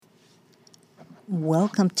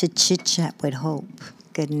Welcome to Chit Chat with Hope.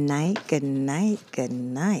 Good night, good night, good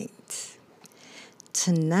night.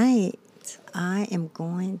 Tonight, I am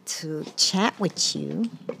going to chat with you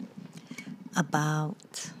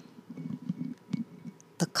about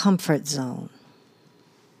the comfort zone.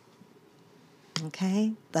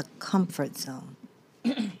 Okay? The comfort zone.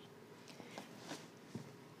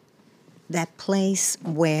 That place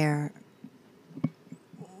where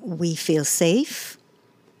we feel safe.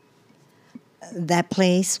 That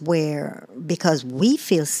place where, because we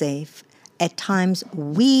feel safe, at times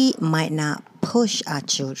we might not push our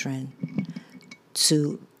children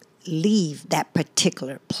to leave that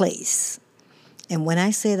particular place. And when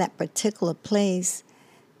I say that particular place,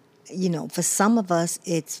 for some of us,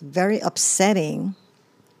 it's very upsetting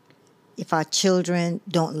if our children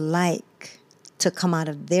don't like to come out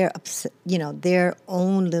of their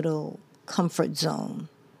own little comfort zone.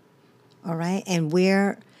 All right? And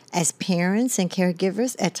we're, as parents and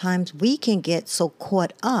caregivers, at times we can get so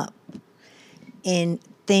caught up in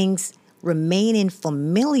things remaining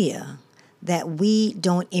familiar that we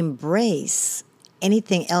don't embrace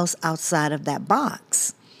anything else outside of that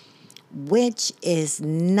box, which is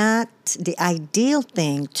not the ideal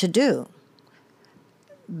thing to do.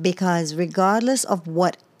 Because regardless of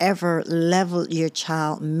whatever level your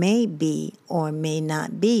child may be or may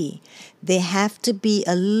not be, there have to be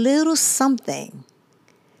a little something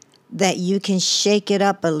that you can shake it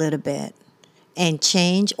up a little bit and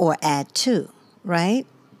change or add to, right?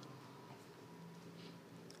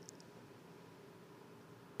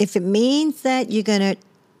 If it means that you're going to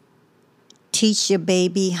teach your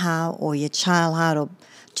baby how, or your child how to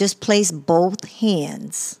just place both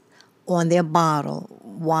hands on their bottle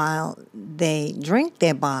while they drink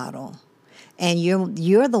their bottle, and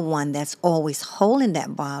you're the one that's always holding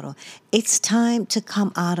that bottle, it's time to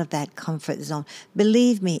come out of that comfort zone.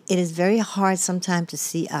 Believe me, it is very hard sometimes to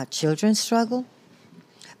see our children struggle,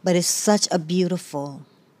 but it's such a beautiful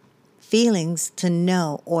feelings to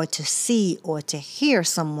know or to see or to hear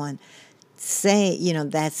someone say,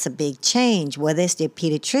 that's a big change, whether it's their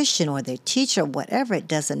pediatrician or their teacher, whatever, it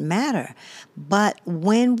doesn't matter. But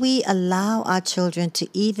when we allow our children to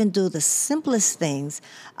even do the simplest things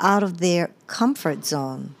out of their comfort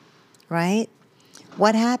zone, right?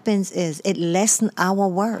 What happens is it lessens our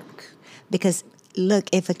work. Because look,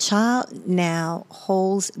 if a child now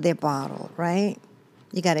holds their bottle, right?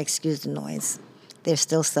 You got to excuse the noise. They're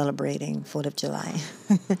still celebrating 4th of July.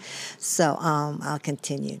 So I'll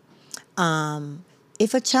continue.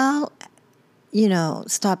 If a child,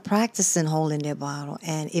 start practicing holding their bottle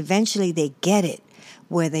and eventually they get it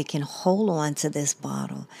where they can hold on to this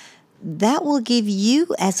bottle, that will give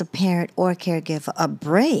you as a parent or a caregiver a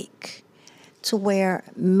break to where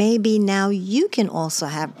maybe now you can also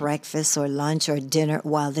have breakfast or lunch or dinner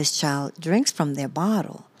while this child drinks from their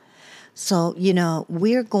bottle. So,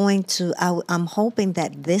 we're going to, I'm hoping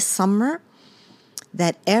that this summer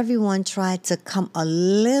that everyone try to come a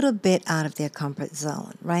little bit out of their comfort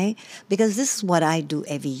zone, right? Because this is what I do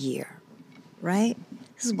every year, right?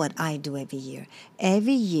 This is what I do every year.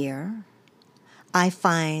 Every year, I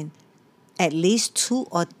find at least 2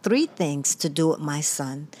 or 3 things to do with my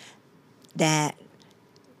son that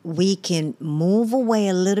we can move away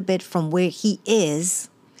a little bit from where he is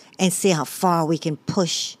and see how far we can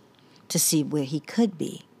push to see where he could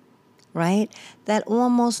be. Right? That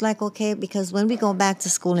almost like, okay, because when we go back to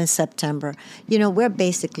school in September, we're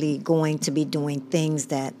basically going to be doing things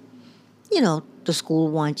that, the school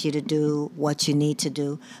wants you to do, what you need to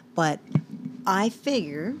do. But I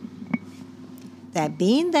figure that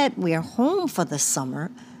being that we're home for the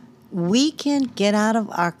summer, we can get out of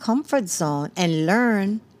our comfort zone and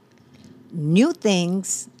learn new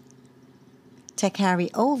things to carry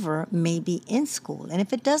over maybe in school. And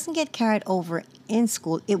if it doesn't get carried over in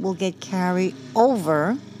school, it will get carried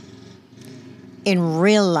over in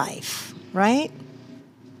real life, right?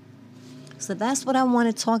 So that's what I want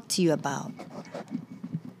to talk to you about.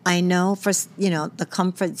 I know the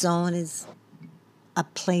comfort zone is a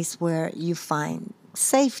place where you find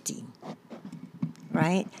safety,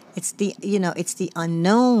 right? It's the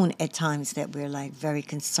unknown at times that we're like very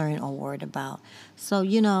concerned or worried about. So,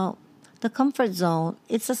 the comfort zone,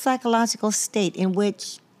 it's a psychological state in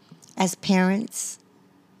which, as parents,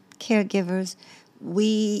 caregivers,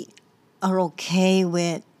 we are okay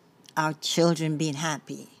with our children being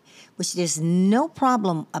happy, which there's no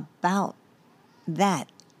problem about that.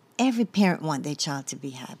 Every parent wants their child to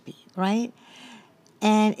be happy, right?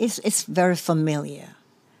 And it's very familiar.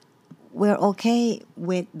 We're okay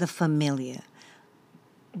with the familiar.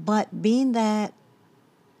 But being that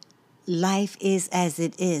life is as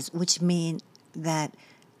it is, which means that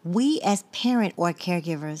we as parent or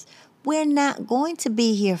caregivers, we're not going to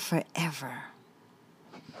be here forever.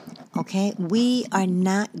 Okay? We are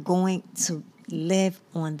not going to live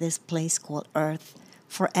on this place called Earth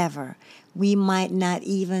forever. We might not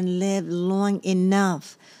even live long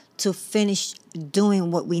enough to finish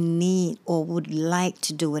doing what we need or would like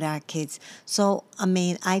to do with our kids. So, I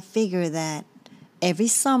mean, I figure that every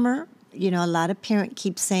summer, a lot of parents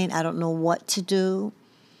keep saying, I don't know what to do.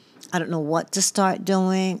 I don't know what to start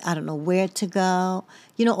doing. I don't know where to go.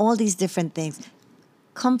 All these different things.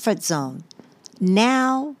 Comfort zone.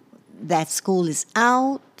 Now that school is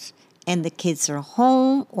out and the kids are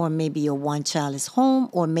home, or maybe your one child is home,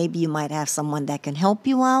 or maybe you might have someone that can help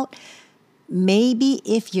you out. Maybe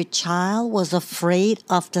if your child was afraid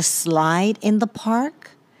of the slide in the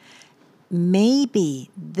park, maybe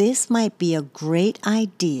this might be a great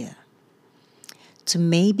idea to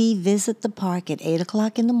maybe visit the park at 8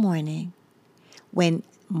 o'clock in the morning, when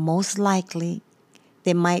most likely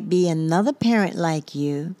there might be another parent like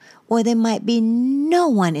you, or there might be no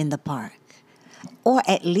one in the park, or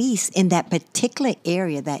at least in that particular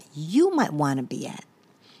area that you might want to be at.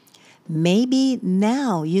 Maybe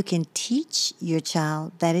now you can teach your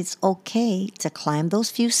child that it's okay to climb those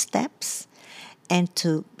few steps and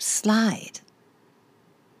to slide.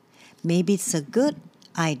 Maybe it's a good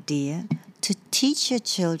idea to teach your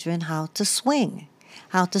children how to swing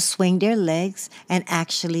their legs and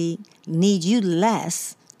actually need you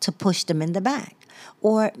less to push them in the back.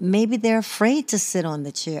 Or maybe they're afraid to sit on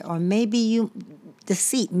the chair, or maybe the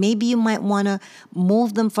seat. Maybe you might want to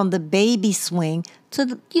move them from the baby swing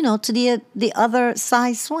to the other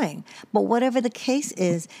side swing. But whatever the case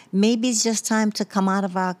is, maybe it's just time to come out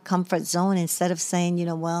of our comfort zone instead of saying,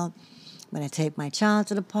 well, when I take my child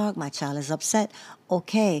to the park, my child is upset.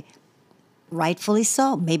 Okay, rightfully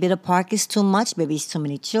so. Maybe the park is too much. Maybe it's too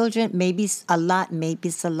many children. Maybe it's a lot. Maybe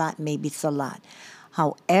it's a lot. Maybe it's a lot.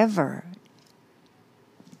 However,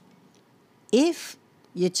 if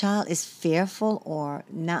your child is fearful or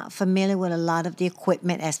not familiar with a lot of the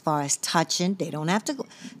equipment as far as touching, they don't have to go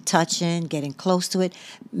touching, getting close to it.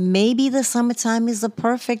 Maybe the summertime is the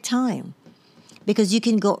perfect time, because you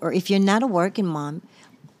can go, or if you're not a working mom,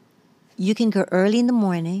 you can go early in the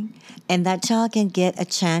morning, and that child can get a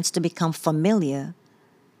chance to become familiar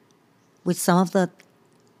with some of the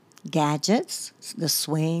gadgets, the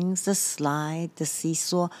swings, the slide, the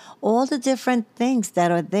seesaw, all the different things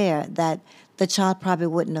that are there that the child probably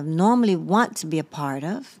wouldn't have normally want to be a part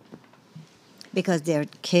of, because they're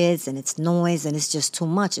kids and it's noise and it's just too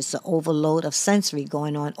much. It's an overload of sensory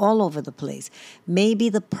going on all over the place. Maybe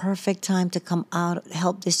the perfect time to come out,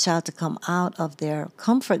 help this child to come out of their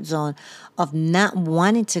comfort zone of not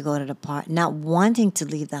wanting to go to the park, not wanting to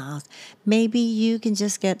leave the house. Maybe you can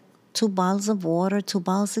just get 2 bottles of water, 2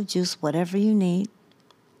 bottles of juice, whatever you need,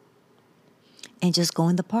 and just go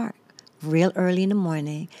in the park real early in the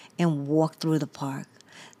morning and walk through the park.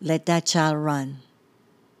 Let that child run.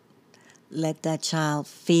 Let that child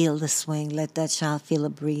feel the swing. Let that child feel a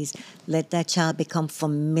breeze. Let that child become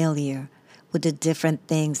familiar with the different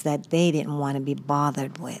things that they didn't want to be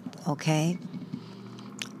bothered with, okay?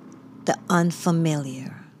 The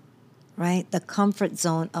unfamiliar, right? The comfort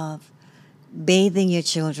zone of bathing your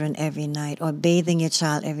children every night, or bathing your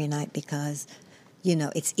child every night because,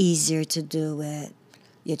 it's easier to do it.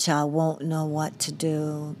 Your child won't know what to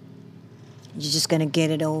do. You're just going to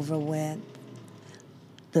get it over with.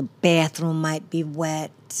 The bathroom might be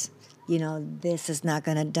wet. This is not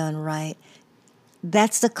going to done right.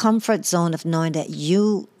 That's the comfort zone of knowing that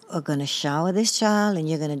you are going to shower this child and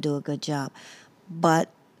you're going to do a good job.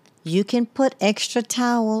 But you can put extra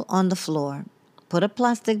towel on the floor. Put a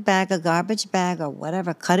plastic bag, a garbage bag, or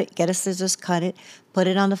whatever. Cut it, get a scissors, cut it, put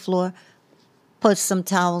it on the floor. Put some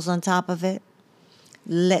towels on top of it.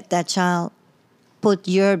 Let that child put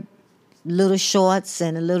your little shorts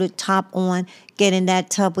and a little top on, get in that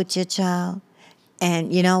tub with your child,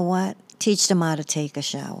 and you know what? Teach them how to take a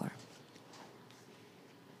shower.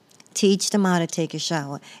 Teach them how to take a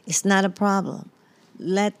shower. It's not a problem.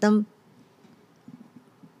 Let them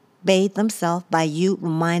bathe themselves by you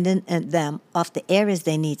reminding them of the areas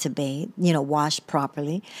they need to bathe, wash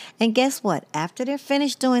properly. And guess what? After they're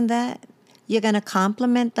finished doing that, you're going to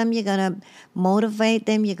compliment them. You're going to motivate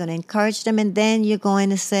them. You're going to encourage them. And then you're going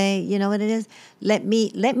to say, you know what it is? Let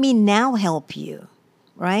me now help you,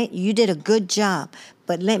 right? You did a good job,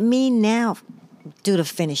 but let me now do the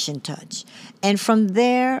finishing touch. And from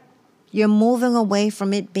there, you're moving away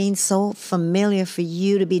from it being so familiar for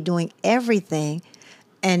you to be doing everything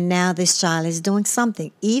And now this child is doing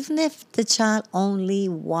something. Even if the child only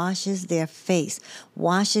washes their face,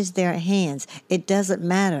 washes their hands, it doesn't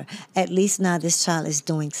matter. At least now this child is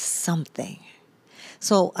doing something.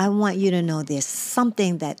 So I want you to know there's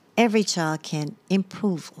something that every child can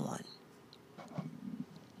improve on.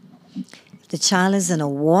 If the child is in a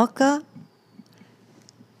walker,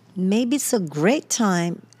 maybe it's a great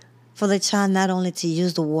time for the child not only to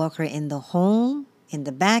use the walker in the home, in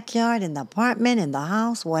the backyard, in the apartment, in the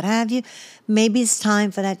house, what have you. Maybe it's time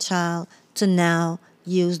for that child to now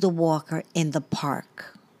use the walker in the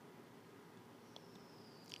park.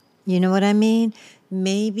 You know what I mean?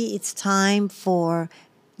 Maybe it's time for,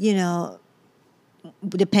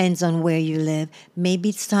 depends on where you live. Maybe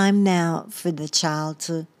it's time now for the child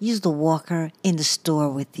to use the walker in the store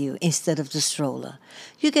with you instead of the stroller.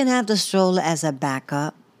 You can have the stroller as a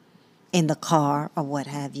backup in the car or what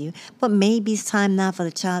have you, but maybe it's time now for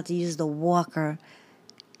the child to use the walker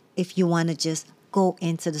if you want to just go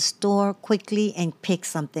into the store quickly and pick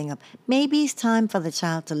something up. Maybe it's time for the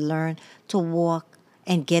child to learn to walk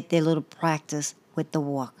and get their little practice with the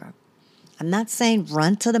walker. I'm not saying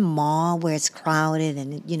run to the mall where it's crowded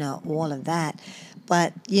and, all of that.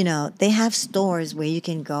 But, they have stores where you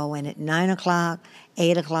can go and at 9 o'clock,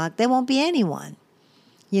 8 o'clock, there won't be anyone.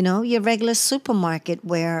 Your regular supermarket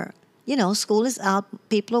where, school is out,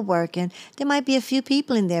 people are working. There might be a few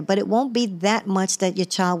people in there, but it won't be that much that your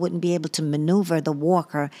child wouldn't be able to maneuver the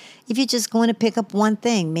walker if you're just going to pick up one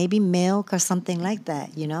thing, maybe milk or something like that,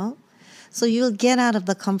 So you'll get out of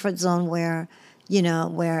the comfort zone where you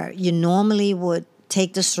normally would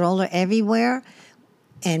take the stroller everywhere.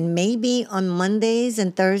 And maybe on Mondays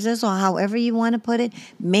and Thursdays or however you want to put it,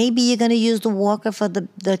 maybe you're going to use the walker for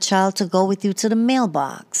the child to go with you to the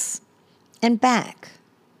mailbox and back,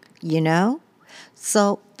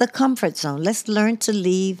 So the comfort zone, let's learn to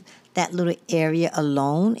leave that little area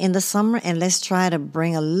alone in the summer and let's try to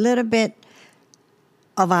bring a little bit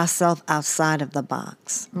of ourselves outside of the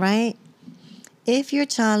box, right? If your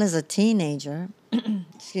child is a teenager,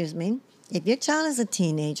 if your child is a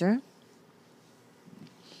teenager,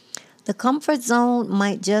 the comfort zone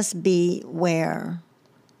might just be where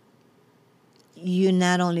you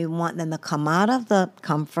not only want them to come out of the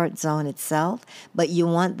comfort zone itself, but you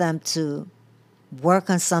want them to work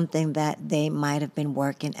on something that they might have been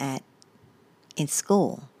working at in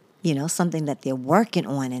school. Something that they're working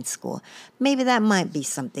on in school. Maybe that might be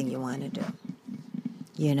something you want to do.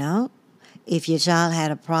 If your child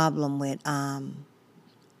had a problem with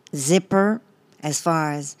zipper as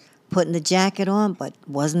far as putting the jacket on but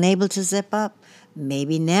wasn't able to zip up,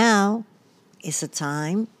 maybe now it's a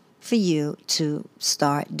time for you to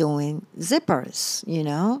start doing zippers,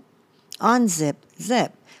 unzip,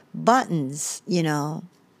 zip, buttons,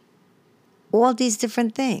 all these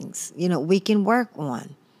different things, we can work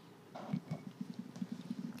on,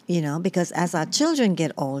 because as our children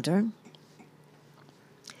get older,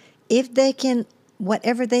 if they can,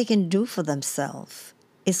 whatever they can do for themselves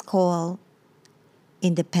is called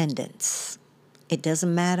independence. It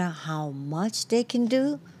doesn't matter how much they can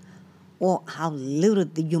do or how little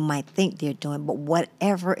you might think they're doing, but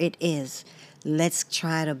whatever it is, let's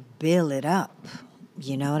try to build it up.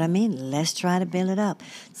 You know what I mean? Let's try to build it up.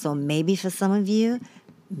 So maybe for some of you,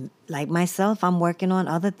 like myself, I'm working on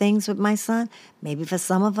other things with my son. Maybe for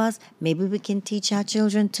some of us, maybe we can teach our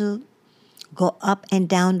children to go up and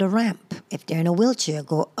down the ramp. If they're in a wheelchair,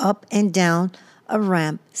 go up and down a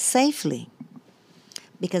ramp safely.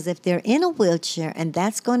 Because if they're in a wheelchair and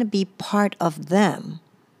that's going to be part of them,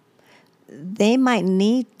 they might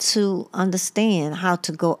need to understand how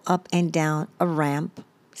to go up and down a ramp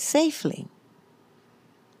safely.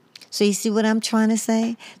 So you see what I'm trying to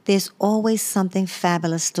say? There's always something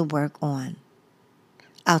fabulous to work on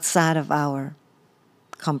outside of our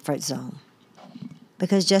comfort zone.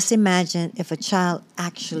 Because just imagine if a child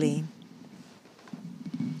actually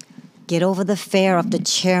get over the fear of the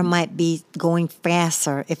chair might be going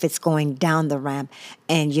faster if it's going down the ramp,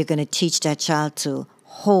 and you're going to teach that child to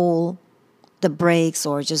hold the brakes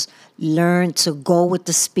or just learn to go with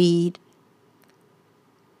the speed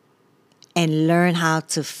and learn how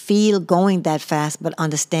to feel going that fast, but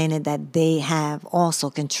understanding that they have also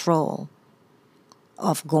control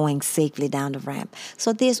of going safely down the ramp.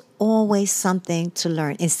 So there's always something to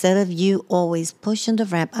learn. Instead of you always pushing the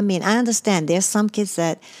ramp. I mean, I understand there's some kids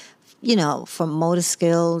that, for motor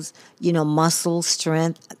skills, muscle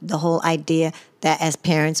strength, the whole idea that as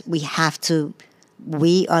parents we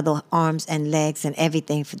are the arms and legs and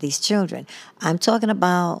everything for these children. I'm talking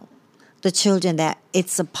about the children that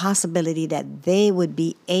it's a possibility that they would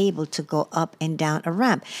be able to go up and down a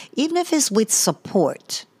ramp, even if it's with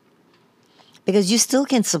support. because you still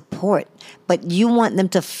can support, but you want them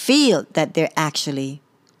to feel that they're actually,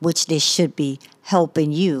 which they should be,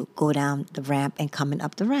 helping you go down the ramp and coming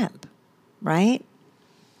up the ramp, right?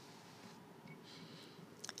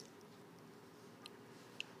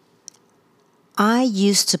 I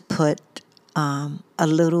used to put a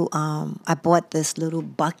little, I bought this little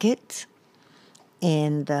bucket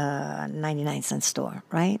in the 99-cent store,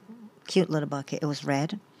 right? Cute little bucket. It was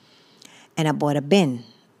red. And I bought a bin.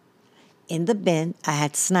 In the bin, I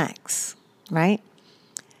had snacks, right?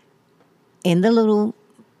 In the little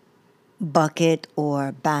bucket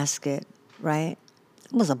or basket, right?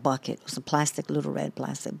 It was a bucket. It was a plastic, little red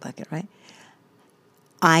plastic bucket, right?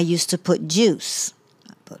 I used to put juice,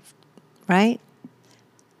 right?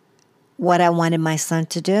 What I wanted my son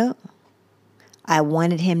to do, I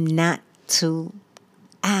wanted him not to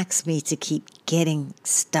ask me to keep getting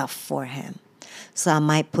stuff for him. So I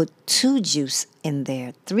might put 2 juice in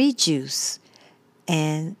there, 3 juice,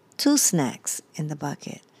 and 2 snacks in the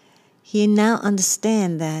bucket. He now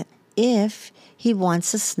understand that if he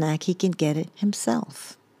wants a snack, he can get it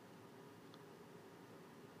himself.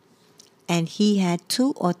 And he had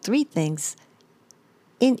 2 or 3 things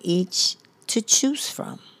in each to choose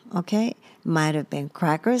from, okay? Might have been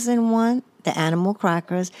crackers in one, the animal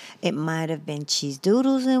crackers. It might have been cheese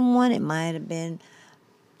doodles in one. It might have been,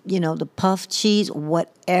 the puff cheese,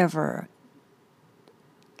 whatever.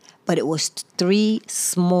 But it was 3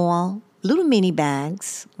 small little mini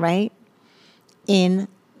bags, right, in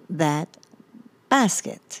that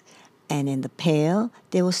basket. And in the pail,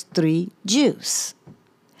 there was 3 juice.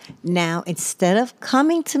 Now, instead of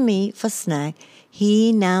coming to me for snack,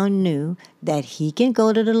 he now knew that he can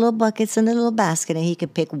go to the little buckets in the little basket and he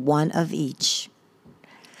could pick one of each.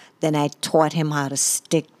 Then I taught him how to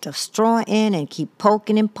stick the straw in and keep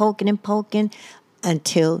poking and poking and poking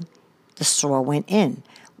until the straw went in.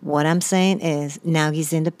 What I'm saying is now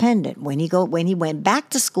he's independent. When he went back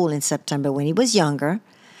to school in September when he was younger,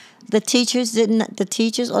 the teachers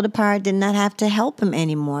or the parent did not have to help him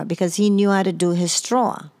anymore because he knew how to do his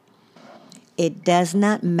straw. It does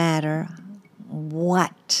not matter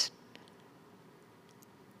what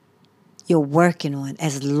you're working on,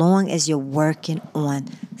 as long as you're working on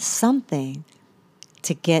something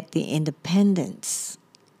to get the independence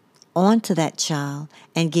onto that child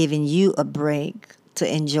and giving you a break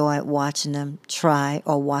to enjoy watching them try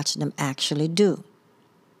or watching them actually do.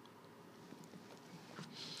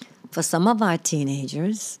 For some of our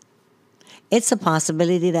teenagers, it's a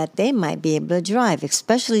possibility that they might be able to drive,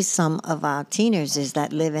 especially some of our teenagers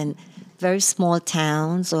that live in very small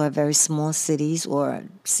towns or very small cities or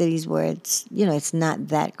cities where it's not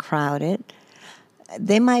that crowded.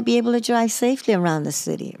 They might be able to drive safely around the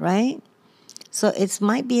city, right? So it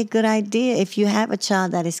might be a good idea if you have a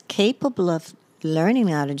child that is capable of learning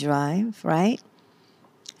how to drive, right?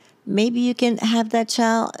 Maybe you can have that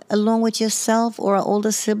child along with yourself or an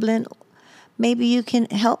older sibling. Maybe you can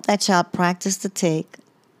help that child practice to take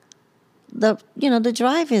the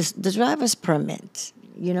driver's permit.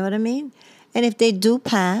 You know what I mean? And if they do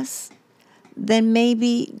pass, then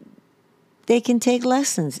maybe they can take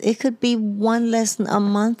lessons. It could be 1 lesson a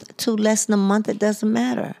month, 2 lessons a month. It doesn't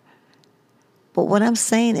matter. But what I'm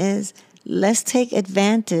saying is, let's take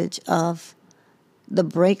advantage of the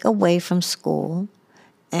break away from school.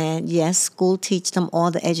 And yes, school teach them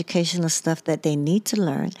all the educational stuff that they need to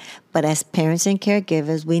learn. But as parents and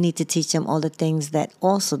caregivers, we need to teach them all the things that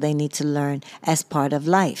also they need to learn as part of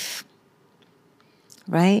life.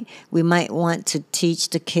 Right? We might want to teach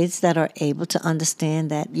the kids that are able to understand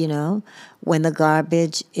that, when the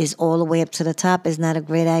garbage is all the way up to the top, it's not a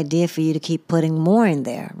great idea for you to keep putting more in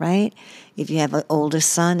there, right? If you have an older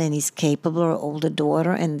son and he's capable, or older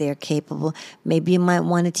daughter and they're capable, maybe you might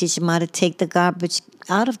want to teach them how to take the garbage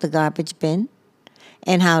out of the garbage bin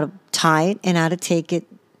and how to tie it and how to take it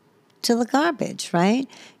to the garbage, right?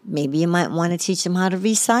 Maybe you might want to teach them how to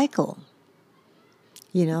recycle.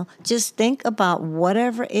 Just think about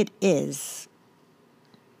whatever it is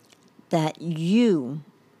that you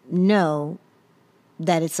know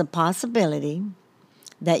that it's a possibility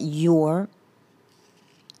that your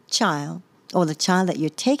child or the child that you're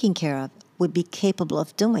taking care of would be capable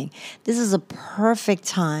of doing. This is a perfect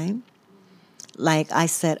time, like I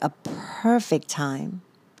said, a perfect time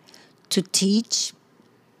to teach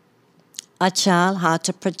a child how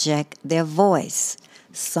to project their voice.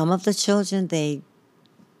 Some of the children, they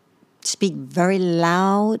speak very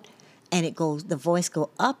loud, and the voice goes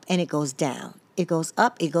up and it goes down. It goes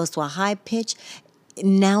up, it goes to a high pitch.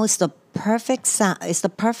 Now it's the perfect sound. It's the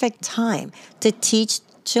perfect time to teach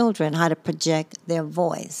children how to project their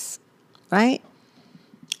voice, right?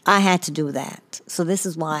 I had to do that. So this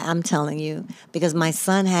is why I'm telling you, because my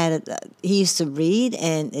son he used to read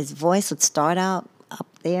and his voice would start out up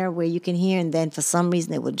there where you can hear, and then for some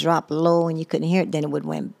reason it would drop low and you couldn't hear it. Then it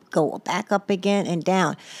would go back up again and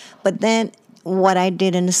down. But then what I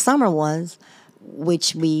did in the summer was,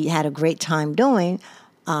 which we had a great time doing,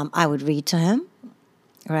 I would read to him,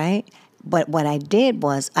 right? But what I did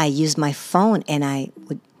was I used my phone and I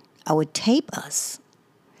would tape us,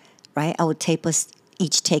 right? I would tape us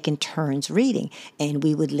each taking turns reading, and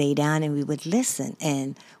we would lay down and we would listen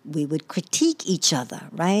and we would critique each other,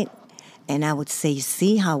 right? And I would say, "You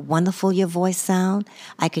see how wonderful your voice sound?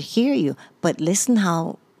 I could hear you, but listen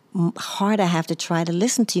how hard I have to try to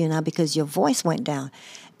listen to you now because your voice went down."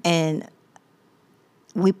 And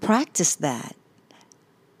we practiced that,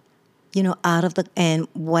 out of the, and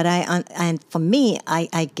what and for me,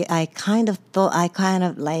 I kind of thought, I kind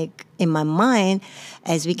of like, in my mind,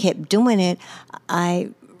 as we kept doing it, I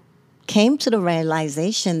came to the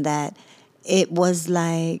realization that it was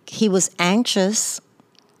like he was anxious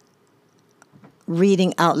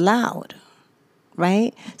reading out loud,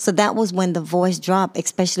 right? So that was when the voice dropped,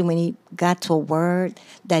 especially when he got to a word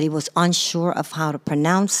that he was unsure of how to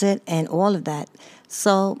pronounce it and all of that.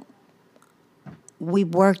 So we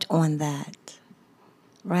worked on that,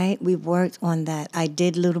 right? We worked on that. I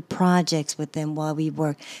did little projects with them while we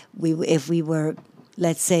worked. If we were,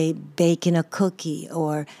 let's say, baking a cookie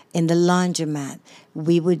or in the laundromat,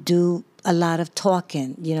 we would do a lot of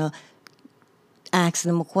talking,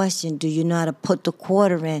 asking them a question. Do you know how to put the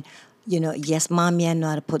quarter in? Yes, Mommy, I know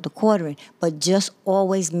how to put the quarter in. But just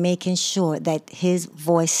always making sure that his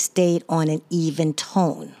voice stayed on an even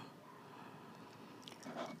tone.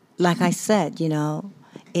 Like I said,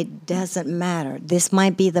 it doesn't matter. This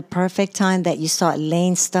might be the perfect time that you start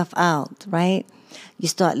laying stuff out, right? You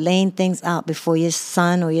start laying things out before your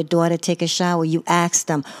son or your daughter take a shower. You ask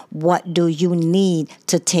them, what do you need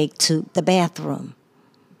to take to the bathroom?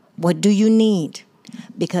 What do you need?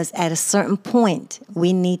 Because at a certain point,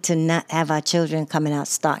 we need to not have our children coming out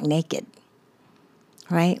stark naked,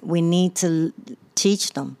 right? We need to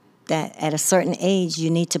teach them that at a certain age, you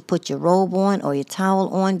need to put your robe on or your towel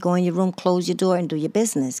on, go in your room, close your door, and do your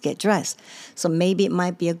business, get dressed. So maybe it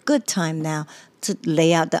might be a good time now to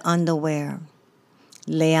lay out the underwear,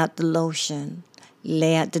 lay out the lotion,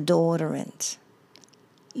 lay out the deodorant,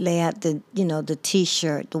 lay out the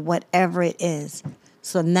T-shirt, the whatever it is.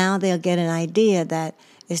 So now they'll get an idea that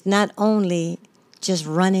it's not only just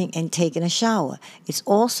running and taking a shower. It's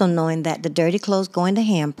also knowing that the dirty clothes go in the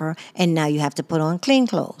hamper and now you have to put on clean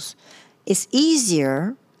clothes. It's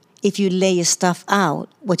easier if you lay your stuff out,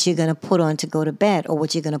 what you're going to put on to go to bed or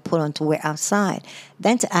what you're going to put on to wear outside,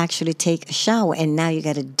 than to actually take a shower. And now you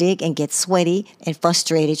got to dig and get sweaty and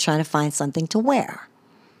frustrated trying to find something to wear.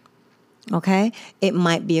 Okay? It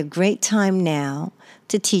might be a great time now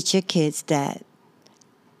to teach your kids that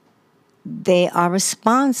they are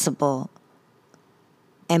responsible.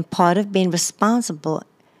 And part of being responsible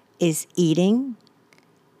is eating,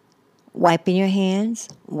 wiping your hands,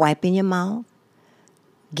 wiping your mouth,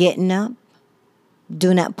 getting up.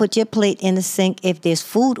 Do not put your plate in the sink if there's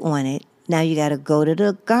food on it. Now you got to go to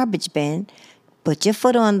the garbage bin, put your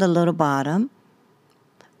foot on the little bottom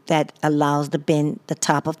that allows the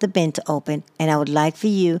top of the bin to open. And I would like for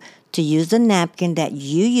you to use the napkin that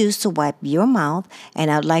you use to wipe your mouth. And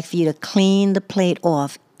I would like for you to clean the plate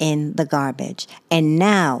off in the garbage. And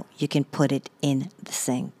now you can put it in the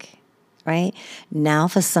sink, right? Now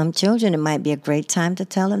for some children, it might be a great time to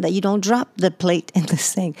tell them that you don't drop the plate in the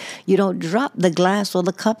sink. You don't drop the glass or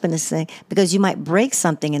the cup in the sink because you might break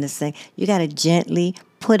something in the sink. You got to gently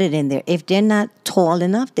put it in there. If they're not tall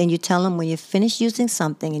enough, then you tell them when you're finished using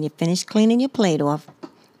something and you're finished cleaning your plate off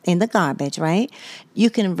in the garbage, right? You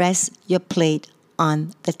can rest your plate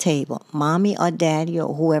on the table. Mommy or daddy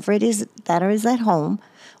or whoever it is that is at home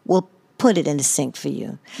will put it in the sink for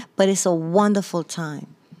you. But it's a wonderful time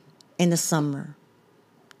in the summer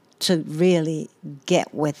to really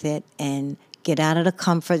get with it and get out of the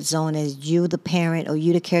comfort zone as you, the parent, or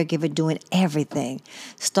you, the caregiver, doing everything.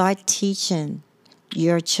 Start teaching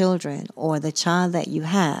your children or the child that you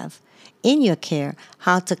have in your care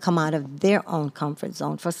how to come out of their own comfort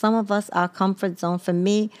zone. For some of us, our comfort zone, for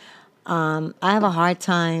me, I have a hard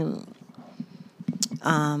time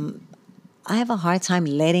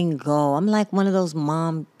letting go. I'm like one of those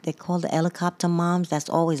moms, they call the helicopter moms, that's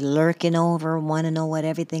always lurking over, want to know what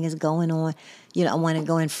everything is going on. I want to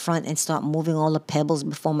go in front and start moving all the pebbles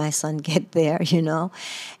before my son get there,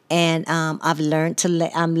 And I've learned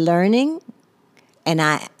I'm learning, and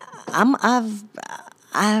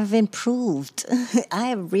I've improved.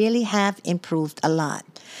 I really have improved a lot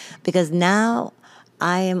because now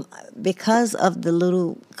I am, because of the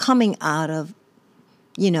little coming out of,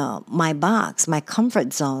 my box, my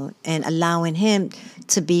comfort zone, and allowing him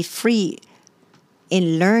to be free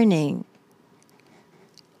in learning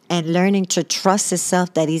and learning to trust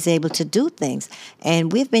himself that he's able to do things.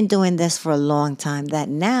 And we've been doing this for a long time, that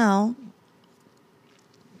now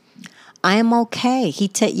I am okay.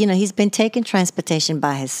 He's been taking transportation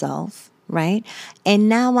by himself, right? And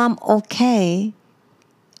now I'm okay,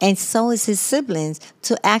 and so is his siblings,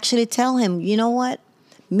 to actually tell him, you know what?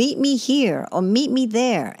 Meet me here or meet me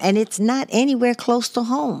there, and it's not anywhere close to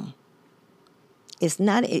home. It's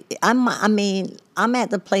not. I'm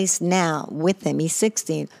at the place now with him. He's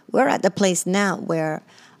 16. We're at the place now where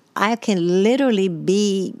I can literally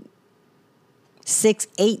be 6,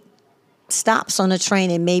 8 stops on the train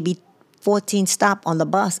and maybe 14 stop on the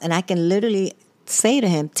bus, and I can literally say to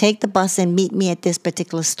him, take the bus and meet me at this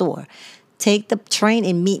particular store. Take the train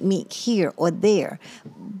and meet me here or there.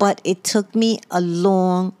 But it took me a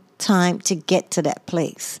long time to get to that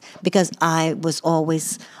place because I was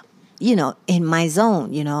always, in my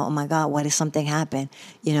zone, oh my God, what if something happened?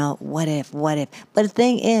 What if? But the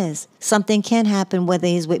thing is, something can happen whether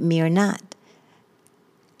he's with me or not,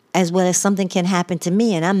 as well as something can happen to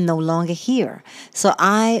me and I'm no longer here. So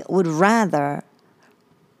I would rather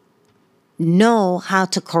know how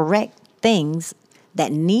to correct things that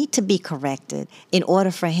need to be corrected in order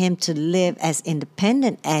for him to live as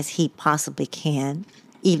independent as he possibly can,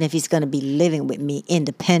 even if he's going to be living with me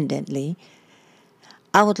independently.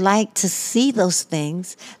 I would like to see those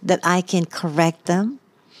things, that I can correct them,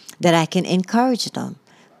 that I can encourage them.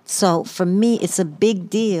 So for me, it's a big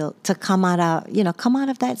deal to come out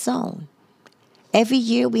of that zone. Every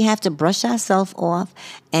year we have to brush ourselves off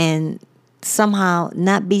and somehow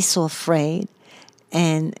not be so afraid.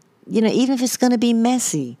 And, even if it's going to be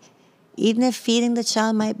messy, even if feeding the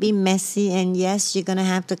child might be messy, and yes, you're going to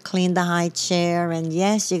have to clean the high chair, and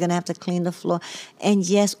yes, you're going to have to clean the floor, and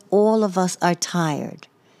yes, all of us are tired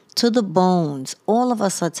to the bones. All of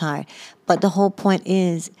us are tired. But the whole point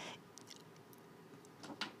is,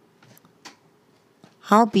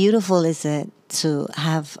 how beautiful is it to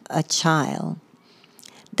have a child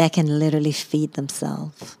that can literally feed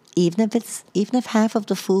themselves? Even if half of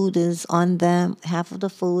the food is on them, half of the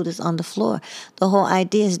food is on the floor. The whole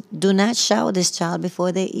idea is, do not shower this child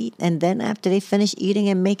before they eat. And then after they finish eating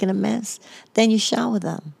and making a mess, then you shower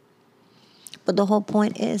them. But the whole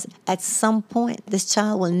point is, at some point, this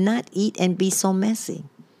child will not eat and be so messy.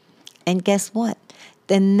 And guess what?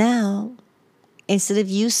 Then now, instead of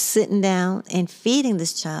you sitting down and feeding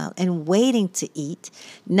this child and waiting to eat,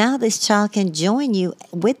 now this child can join you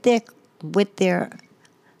with their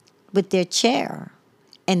chair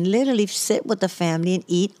and literally sit with the family and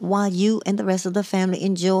eat while you and the rest of the family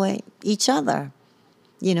enjoy each other.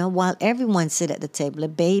 While everyone sit at the table,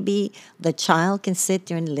 the child can sit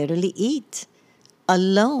there and literally eat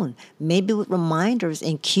alone, maybe with reminders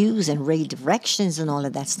and cues and redirections and all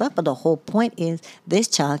of that stuff. But the whole point is, this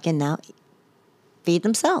child can now feed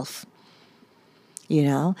themselves.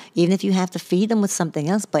 Even if you have to feed them with something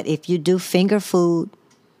else, but if you do finger food,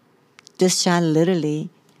 this child literally,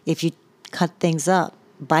 if you cut things up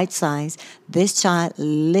bite size, this child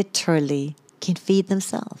literally can feed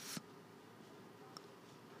themselves.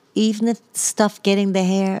 Even if stuff getting the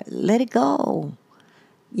hair, let it go.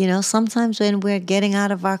 Sometimes when we're getting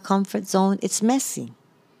out of our comfort zone, it's messy.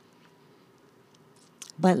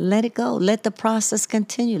 But let it go. Let the process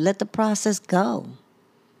continue. Let the process go.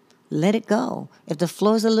 Let it go. If the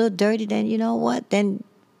floor's a little dirty, then you know what? Then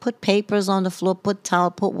put papers on the floor, put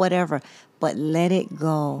towel, put whatever. But let it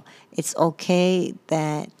go. It's okay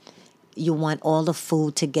that you want all the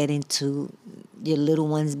food to get into your little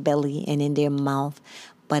one's belly and in their mouth.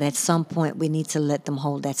 But at some point, we need to let them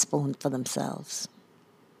hold that spoon for themselves.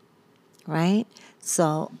 Right?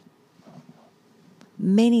 So,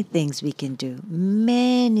 many things we can do.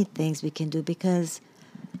 Many things we can do, because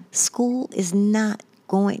school is not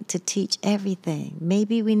going to teach everything.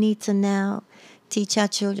 Maybe we need to now teach our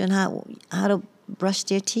children how to brush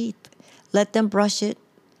their teeth. Let them brush it,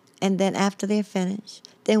 and then after they're finished,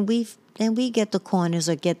 then we get the corners,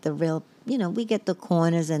 or get the real, we get the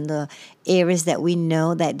corners and the areas that we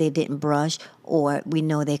know that they didn't brush, or we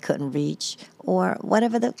know they couldn't reach, or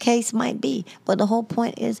whatever the case might be. But the whole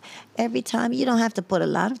point is, every time, you don't have to put a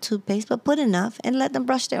lot of toothpaste, but put enough, and let them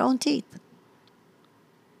brush their own teeth.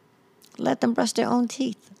 Let them brush their own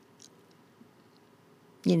teeth.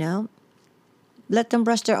 let them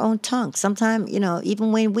brush their own tongue. Sometimes,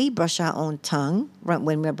 even when we brush our own tongue, right,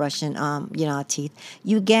 when we're brushing, our teeth,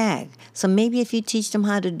 you gag. So maybe if you teach them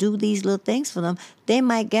how to do these little things for them, they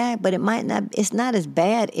might gag, but it might not. It's not as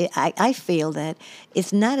bad. I feel that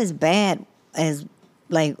it's not as bad as,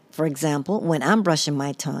 like, for example, when I'm brushing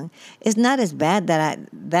my tongue, it's not as bad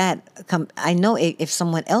I know if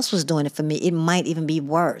someone else was doing it for me, it might even be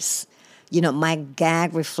worse. My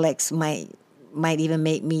gag reflex might even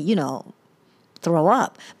make me, throw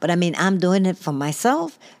up. But I mean, I'm doing it for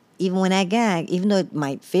myself. Even when I gag, even though it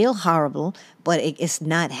might feel horrible, but it's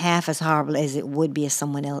not half as horrible as it would be if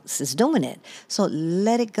someone else is doing it. So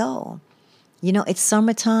let it go. It's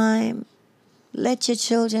summertime. Let your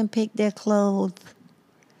children pick their clothes.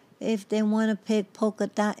 If they want to pick polka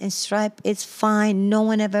dot and stripe, it's fine. No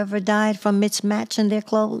one have ever died from mismatching their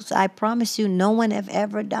clothes. I promise you, no one have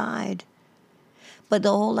ever died. But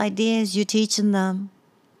the whole idea is you're teaching them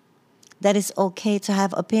that it's okay to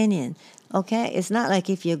have opinion. Okay? It's not like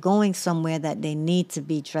if you're going somewhere that they need to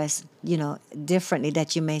be dressed, differently,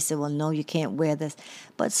 that you may say, well, no, you can't wear this.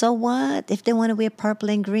 But so what? If they want to wear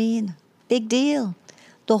purple and green, big deal.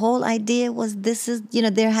 The whole idea was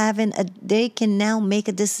they can now make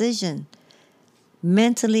a decision.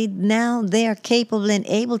 Mentally, now they are capable and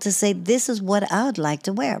able to say, this is what I would like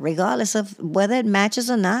to wear, regardless of whether it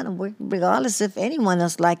matches or not, regardless if anyone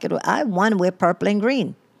else like it. I want to wear purple and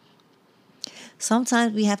green.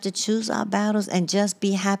 Sometimes we have to choose our battles and just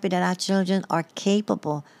be happy that our children are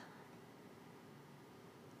capable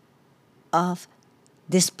of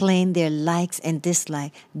displaying their likes and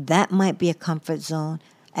dislikes. That might be a comfort zone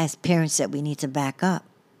as parents that we need to back up.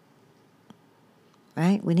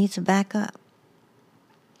 Right? We need to back up.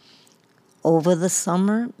 Over the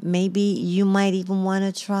summer, maybe you might even want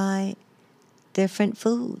to try different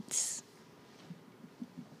foods.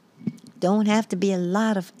 Don't have to be a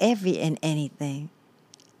lot of every and anything.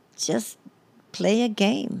 Just play a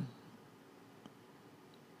game.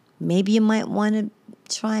 Maybe you might want to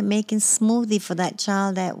try making smoothie for that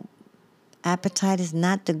child that appetite is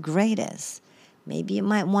not the greatest. Maybe you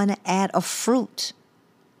might want to add a fruit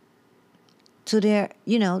to their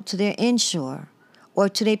Ensure or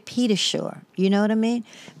to their Pediasure. You know what I mean?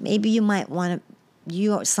 Maybe you might want to,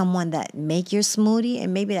 you're someone that make your smoothie,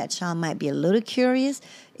 and maybe that child might be a little curious.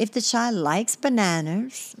 If the child likes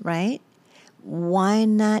bananas, right? Why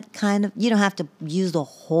not you don't have to use the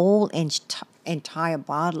whole entire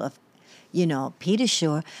bottle of,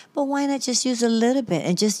 Pediasure, but why not just use a little bit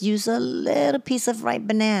and just use a little piece of ripe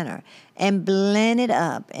banana and blend it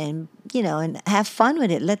up and, and have fun with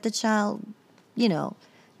it. Let the child,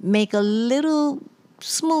 make a little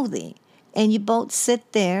smoothie and you both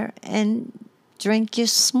sit there and drink your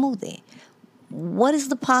smoothie. What is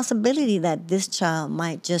the possibility that this child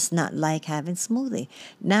might just not like having smoothie?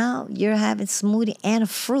 Now you're having smoothie and a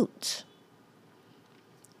fruit.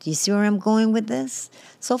 Do you see where I'm going with this?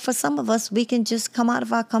 So for some of us, we can just come out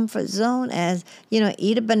of our comfort zone as,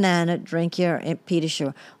 eat a banana, drink your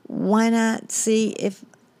Pediasure. Why not see if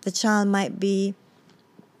the child might be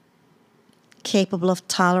capable of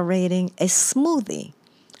tolerating a smoothie,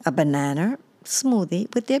 a banana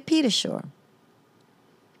smoothie with their Pediasure?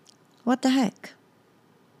 What the heck?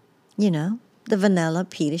 The vanilla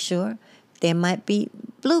Pediasure, there might be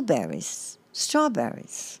blueberries,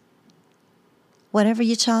 strawberries, whatever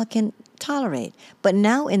your child can tolerate. But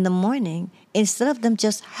now in the morning, instead of them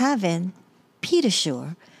just having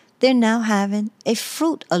Pediasure, they're now having a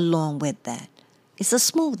fruit along with that. It's a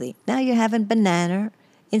smoothie. Now you're having banana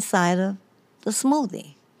inside of the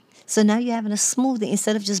smoothie. So now you're having a smoothie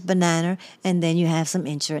instead of just banana, and then you have some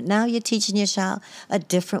Ensure. Now you're teaching your child a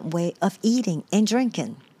different way of eating and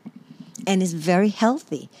drinking. And it's very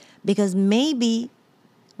healthy because maybe,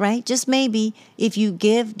 right, just maybe, if you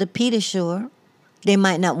give the Pediasure, they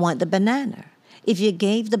might not want the banana. If you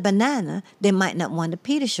gave the banana, they might not want the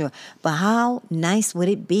Pediasure. But how nice would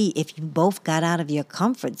it be if you both got out of your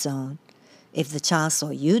comfort zone? If the child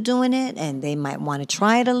saw you doing it and they might want to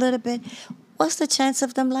try it a little bit, what's the chance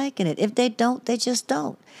of them liking it? If they don't, they just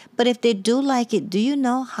don't. But if they do like it, do you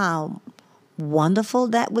know how wonderful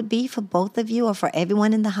that would be for both of you or for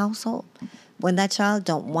everyone in the household? When that child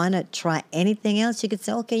don't want to try anything else, you could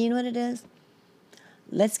say, okay, you know what it is?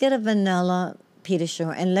 Let's get a vanilla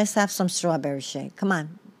Pediasure and let's have some strawberry shake. Come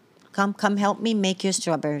on. Come help me make your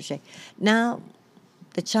strawberry shake. Now,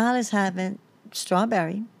 the child is having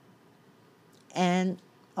strawberry and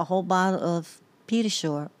a whole bottle of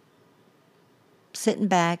Pediasure, sitting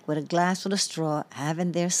back with a glass with a straw,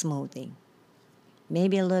 having their smoothie.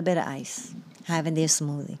 Maybe a little bit of ice, having their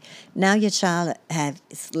smoothie. Now your child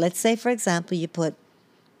let's say, for example, you put,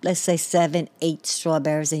 let's say 7, 8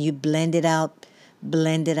 strawberries and you blend it out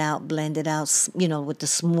blend it out, with the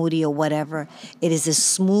smoothie or whatever. It is as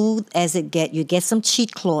smooth as it get. You get some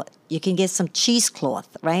cheesecloth. You can get some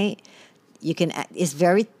cheesecloth, right? You can. It's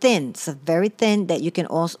very thin. It's very thin that you can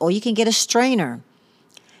also, or you can get a strainer,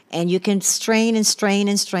 and you can strain and strain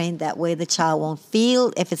and strain. That way, the child won't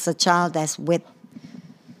feel. If it's a child that's with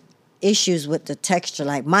issues with the texture,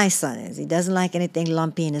 like my son is, he doesn't like anything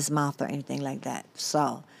lumpy in his mouth or anything like that.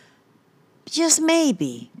 So, just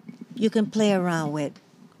maybe you can play around with.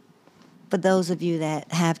 For those of you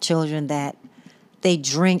that have children that they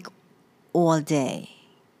drink all day,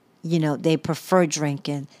 they prefer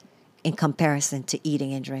drinking in comparison to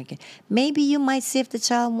eating and drinking. Maybe you might see if the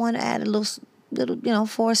child want to add a little,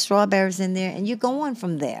 4 strawberries in there, and you go on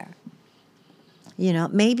from there.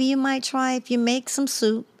 Maybe you might try if you make some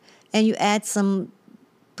soup and you add some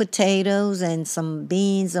potatoes and some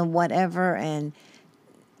beans and whatever, and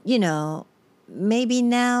you know, maybe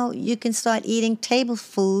now you can start eating table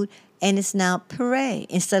food and it's now puree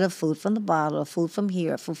instead of food from the bottle or food from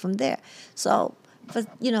here or food from there. So, that's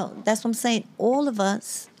what I'm saying. All of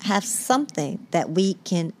us have something that we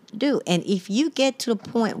can do. And if you get to the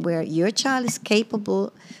point where your child is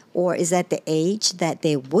capable or is at the age that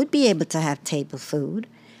they would be able to have table food,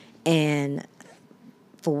 and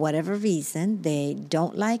for whatever reason they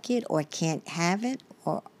don't like it or can't have it,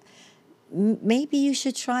 or maybe you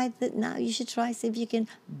should try that. Now you should try, see if you can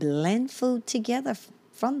blend food together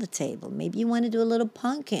from the table. Maybe you want to do a little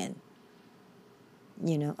pumpkin,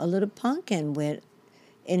 a little pumpkin with,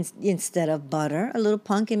 instead of butter, a little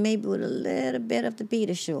pumpkin maybe with a little bit of the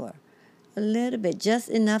Pediasure. A little bit, just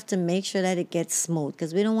enough to make sure that it gets smooth,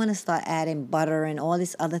 because we don't want to start adding butter and all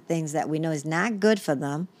these other things that we know is not good for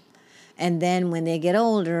them. And then when they get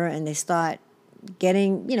older and they start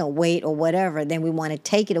getting, weight or whatever, then we want to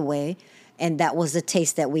take it away. And that was the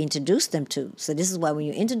taste that we introduced them to. So this is why when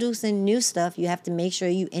you're introducing new stuff, you have to make sure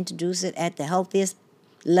you introduce it at the healthiest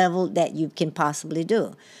level that you can possibly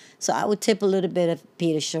do. So I would tip a little bit of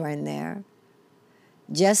Pediasure in there,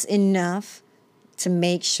 just enough to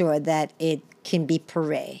make sure that it can be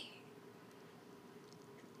puree.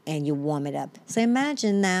 And you warm it up. So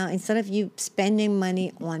imagine now, instead of you spending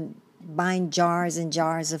money on buying jars and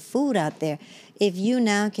jars of food out there, if you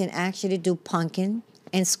now can actually do pumpkin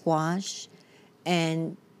and squash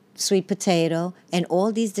and sweet potato and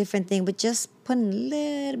all these different things, but just put a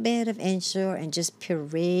little bit of Ensure and just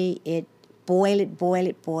puree it, boil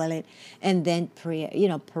it, and then puree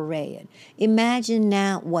it. Imagine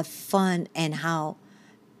now what fun and how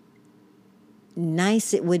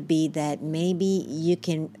nice it would be that maybe you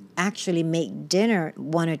can actually make dinner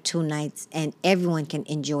 1 or 2 nights and everyone can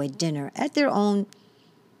enjoy dinner at their own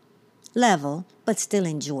level, but still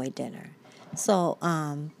enjoy dinner. So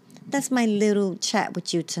that's my little chat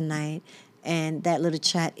with you tonight. And that little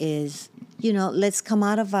chat is, let's come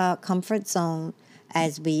out of our comfort zone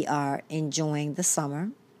as we are enjoying the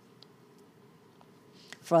summer.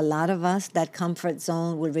 For a lot of us, that comfort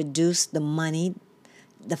zone will reduce the money,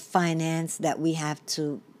 the finance that we have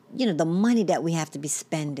to, the money that we have to be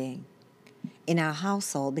spending in our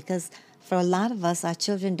household. Because for a lot of us, our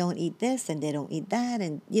children don't eat this and they don't eat that.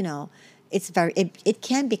 And, it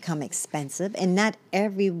can become expensive. And not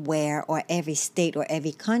everywhere or every state or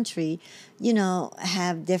every country,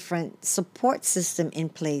 have different support system in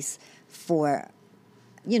place for,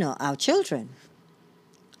 our children.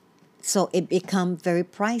 So it becomes very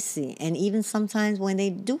pricey. And even sometimes when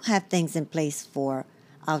they do have things in place for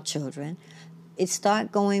our children, it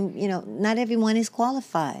start going, not everyone is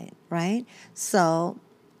qualified, right? So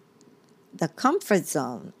the comfort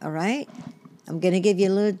zone, all right? I'm going to give you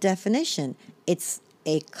a little definition. It's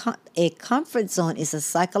a comfort zone is a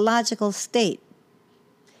psychological state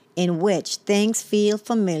in which things feel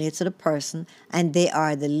familiar to the person and they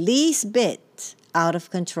are the least bit out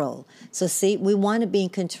of control. So see, we want to be in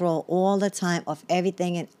control all the time of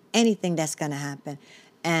everything and anything that's going to happen.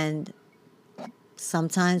 And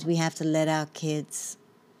sometimes we have to let our kids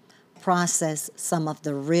process some of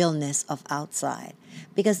the realness of outside.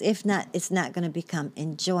 Because if not, it's not going to become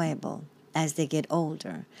enjoyable as they get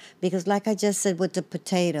older. Because like I just said with the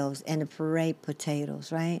potatoes and the puree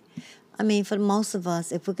potatoes, right? I mean, for most of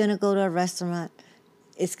us, if we're going to go to a restaurant,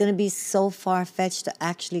 it's going to be so far-fetched to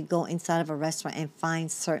actually go inside of a restaurant and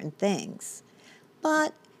find certain things.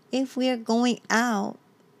 But if we're going out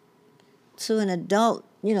to an adult,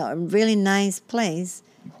 a really nice place,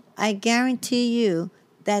 I guarantee you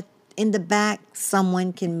that in the back,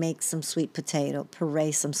 someone can make some sweet potato,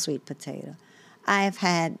 puree some sweet potato. I have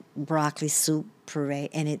had broccoli soup puree,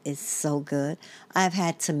 and it is so good. I've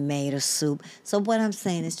had tomato soup. So what I'm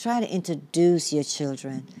saying is try to introduce your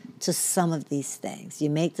children to some of these things. You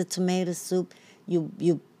make the tomato soup,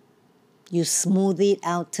 you smooth it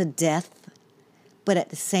out to death, but at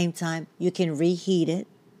the same time you can reheat it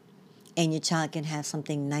and your child can have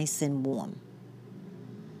something nice and warm,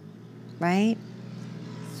 right?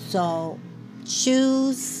 So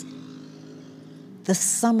choose the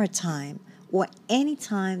summertime or any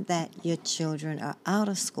time that your children are out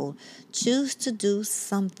of school. Choose to do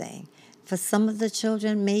something. For some of the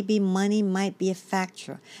children, maybe money might be a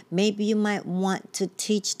factor. Maybe you might want to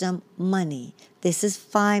teach them money. This is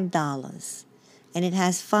 $5. And it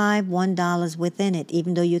has $1 within it,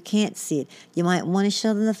 even though you can't see it. You might want to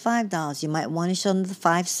show them the $5. You might want to show them the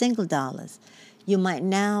 $5 You might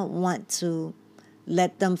now want to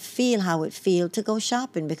let them feel how it feels to go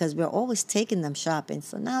shopping, because we're always taking them shopping.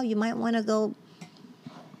 So now you might want to go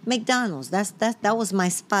McDonald's. That was my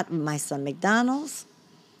spot with my son. McDonald's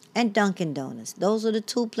and Dunkin' Donuts. Those are the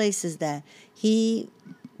two places that he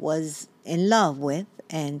was in love with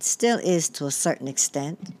and still is to a certain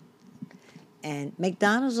extent. And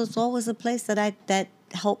McDonald's was always a place that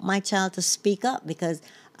helped my child to speak up, because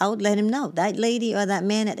I would let him know that lady or that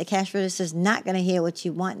man at the cash register is not going to hear what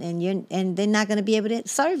you want, and they're not going to be able to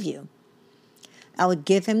serve you. I would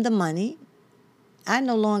give him the money. I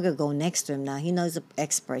no longer go next to him now. He knows an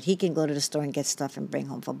expert. He can go to the store and get stuff and bring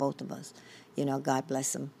home for both of us. God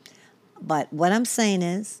bless him. But what I'm saying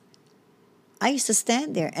is, I used to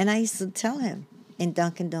stand there and I used to tell him in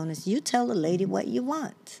Dunkin' Donuts, you tell the lady what you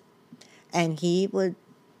want. And he would,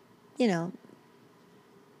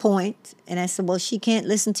 point. And I said, well, she can't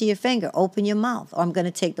listen to your finger. Open your mouth, or I'm going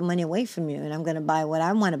to take the money away from you and I'm going to buy what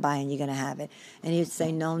I want to buy and you're going to have it. And he would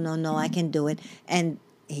say, no, no, no, I can do it. And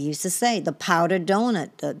he used to say the powdered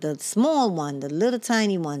donut, the small one, the little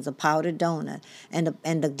tiny ones, the powdered donut,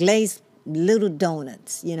 and the glazed little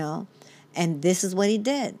donuts, And this is what he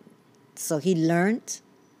did. So he learned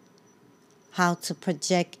how to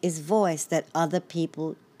project his voice that other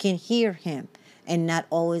people can hear him and not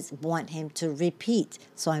always want him to repeat.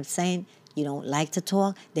 So I'm saying, you don't like to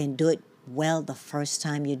talk, then do it well the first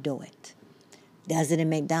time you do it. Does it in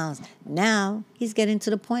McDonald's. Now he's getting to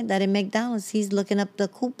the point that in McDonald's he's looking up the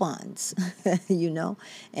coupons,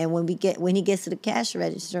 And when he gets to the cash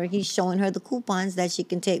register, he's showing her the coupons that she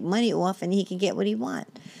can take money off and he can get what he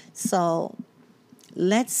wants. So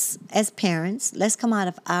as parents, let's come out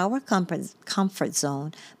of our comfort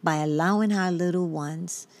zone by allowing our little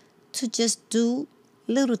ones to just do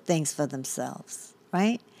little things for themselves,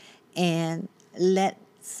 right? And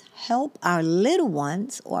let's help our little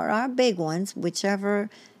ones or our big ones, whichever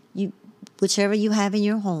you have in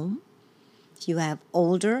your home. If you have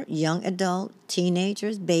older, young adult,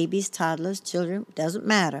 teenagers, babies, toddlers, children, doesn't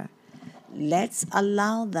matter. Let's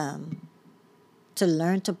allow them to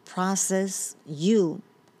learn to process you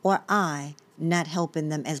or I not helping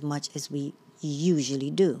them as much as we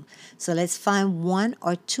usually do. So let's find one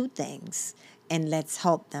or two things and let's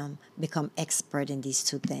help them become expert in these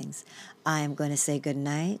two things. I am going to say good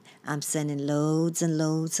night. I'm sending loads and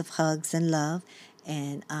loads of hugs and love,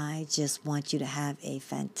 and I just want you to have a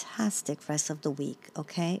fantastic rest of the week,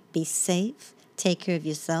 okay? Be safe, take care of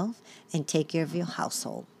yourself, and take care of your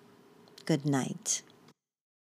household. Good night.